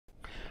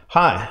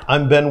Hi,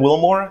 I'm Ben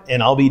Willmore,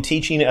 and I'll be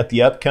teaching at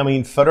the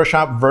upcoming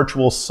Photoshop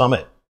Virtual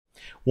Summit.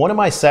 One of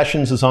my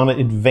sessions is on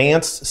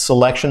advanced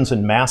selections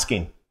and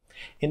masking.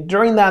 And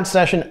during that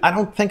session, I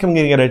don't think I'm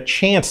going to get a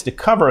chance to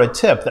cover a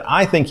tip that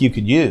I think you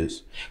could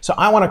use. So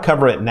I want to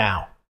cover it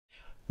now.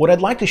 What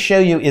I'd like to show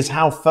you is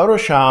how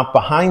Photoshop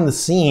behind the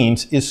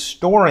scenes is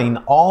storing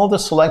all the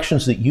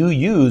selections that you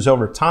use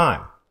over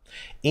time.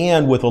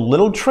 And with a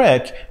little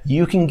trick,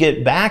 you can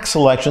get back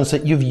selections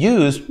that you've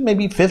used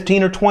maybe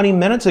 15 or 20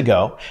 minutes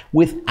ago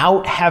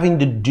without having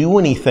to do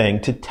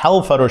anything to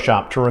tell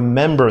Photoshop to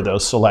remember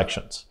those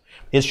selections.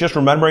 It's just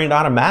remembering it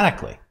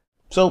automatically.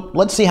 So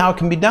let's see how it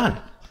can be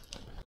done.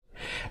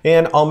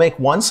 And I'll make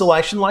one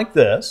selection like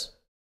this,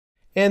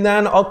 and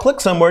then I'll click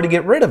somewhere to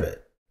get rid of it.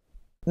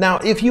 Now,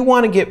 if you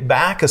want to get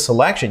back a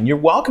selection, you're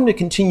welcome to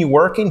continue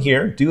working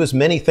here, do as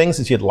many things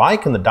as you'd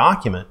like in the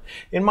document.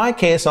 In my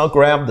case, I'll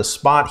grab the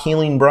spot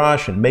healing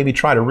brush and maybe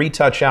try to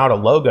retouch out a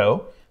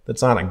logo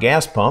that's on a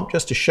gas pump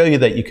just to show you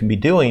that you can be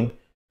doing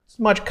as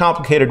much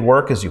complicated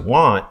work as you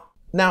want.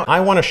 Now, I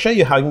want to show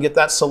you how you can get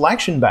that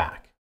selection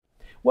back.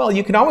 Well,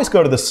 you can always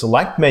go to the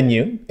Select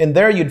menu, and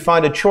there you'd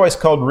find a choice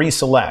called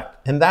Reselect,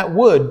 and that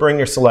would bring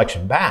your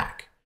selection back.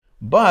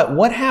 But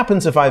what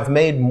happens if I've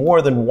made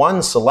more than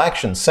one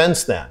selection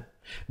since then?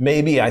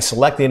 Maybe I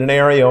selected an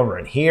area over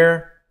in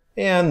here,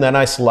 and then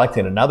I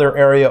selected another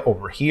area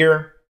over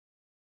here.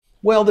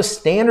 Well, the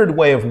standard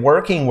way of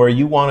working where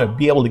you want to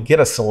be able to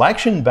get a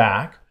selection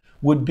back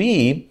would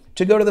be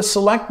to go to the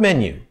Select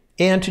menu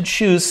and to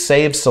choose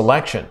Save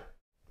Selection.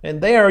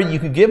 And there you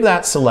could give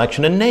that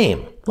selection a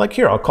name. Like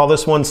here, I'll call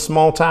this one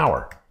Small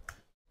Tower.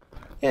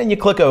 And you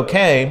click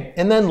OK,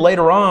 and then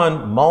later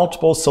on,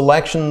 multiple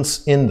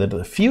selections in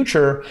the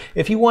future,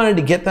 if you wanted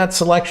to get that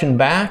selection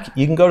back,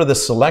 you can go to the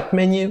Select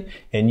menu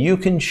and you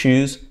can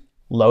choose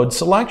Load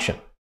Selection.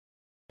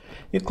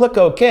 You click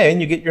OK and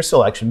you get your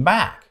selection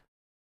back.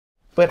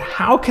 But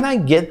how can I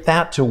get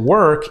that to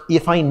work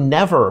if I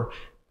never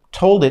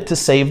told it to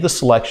save the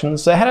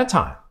selections ahead of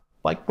time,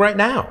 like right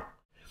now?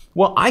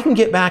 Well, I can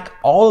get back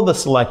all of the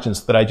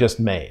selections that I just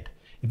made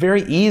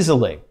very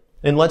easily,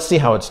 and let's see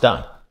how it's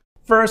done.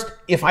 First,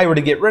 if I were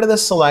to get rid of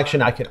this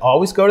selection, I could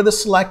always go to the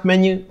Select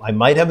menu. I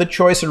might have the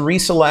choice of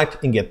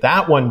Reselect and get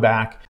that one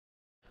back.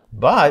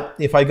 But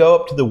if I go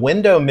up to the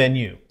Window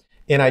menu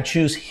and I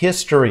choose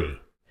History,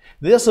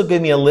 this will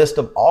give me a list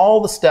of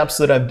all the steps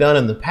that I've done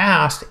in the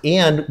past,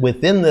 and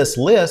within this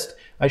list,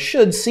 I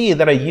should see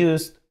that I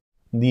used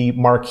the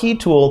Marquee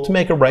tool to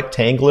make a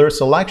rectangular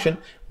selection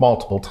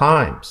multiple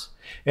times.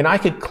 And I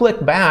could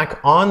click back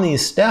on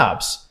these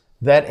steps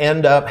that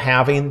end up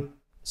having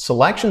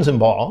selections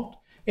involved,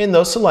 and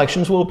those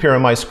selections will appear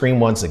on my screen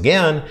once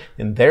again,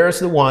 and there's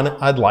the one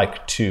I'd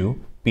like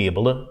to be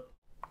able to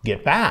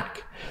get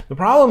back. The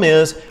problem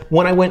is,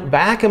 when I went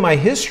back in my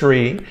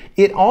history,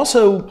 it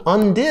also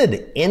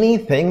undid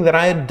anything that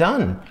I had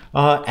done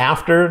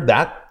after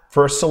that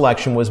first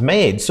selection was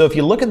made. So if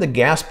you look at the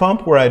gas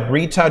pump where I'd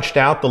retouched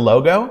out the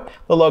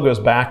logo's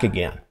back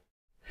again.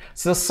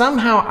 So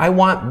somehow I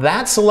want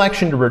that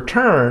selection to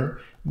return,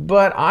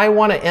 but I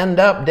want to end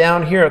up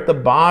down here at the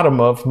bottom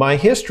of my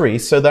history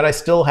so that I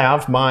still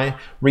have my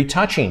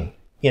retouching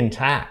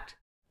intact.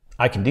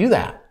 I can do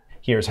that.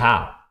 Here's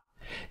how.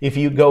 If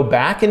you go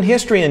back in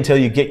history until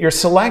you get your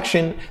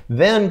selection,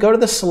 then go to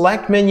the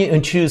Select menu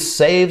and choose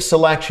Save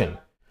Selection.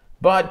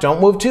 But don't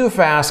move too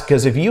fast,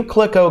 because if you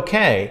click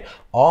OK,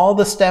 all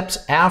the steps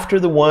after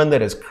the one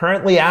that is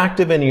currently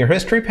active in your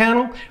history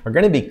panel are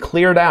going to be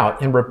cleared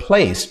out and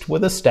replaced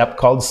with a step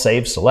called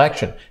Save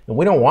Selection. And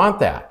we don't want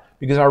that,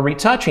 because our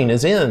retouching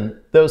is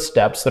in those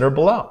steps that are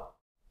below.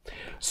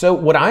 So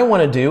what I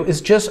want to do is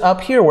just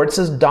up here where it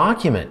says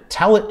Document,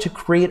 tell it to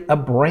create a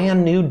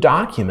brand new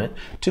document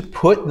to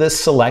put this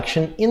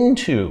selection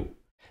into.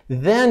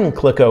 Then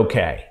click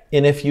OK.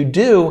 And if you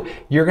do,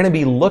 you're going to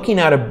be looking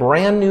at a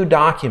brand new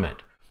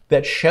document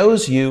that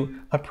shows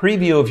you a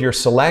preview of your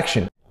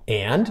selection.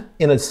 And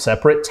in a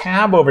separate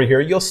tab over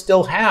here, you'll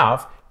still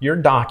have your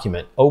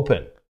document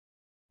open.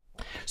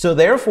 So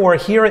therefore,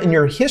 here in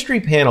your history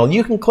panel,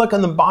 you can click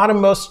on the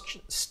bottommost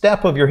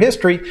step of your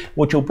history,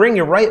 which will bring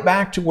you right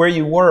back to where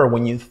you were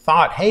when you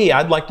thought, hey,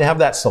 I'd like to have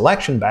that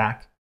selection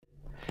back.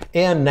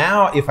 And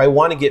now if I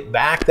want to get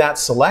back that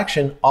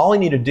selection, all I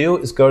need to do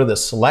is go to the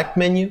Select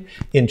menu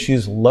and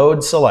choose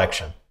Load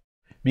Selection.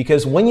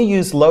 Because when you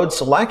use Load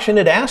Selection,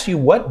 it asks you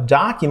what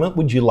document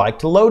would you like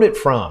to load it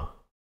from.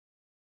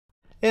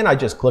 And I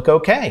just click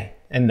OK.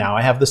 And now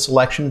I have the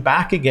selection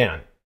back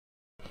again.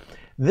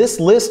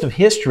 This list of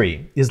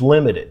history is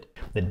limited.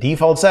 The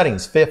default setting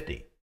is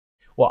 50.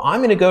 Well, I'm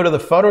going to go to the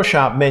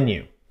Photoshop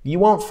menu. You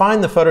won't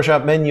find the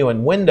Photoshop menu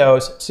in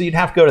Windows, so you'd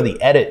have to go to the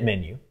Edit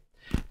menu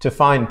to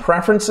find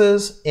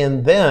Preferences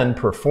and then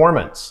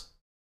Performance.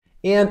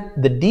 And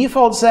the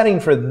default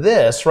setting for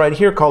this right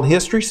here called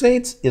History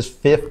States is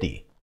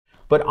 50.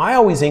 But I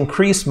always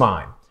increase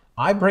mine.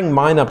 I bring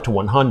mine up to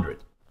 100.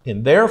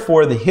 And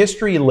therefore, the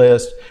history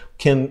list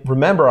can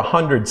remember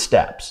 100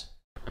 steps.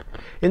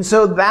 And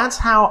so that's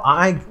how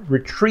I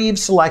retrieve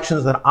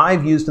selections that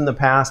I've used in the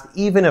past,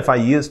 even if I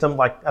used them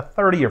like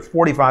 30 or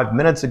 45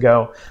 minutes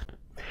ago.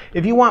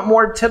 If you want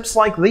more tips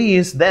like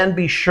these, then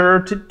be sure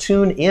to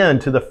tune in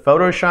to the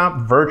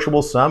Photoshop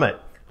Virtual Summit.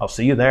 I'll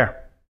see you there.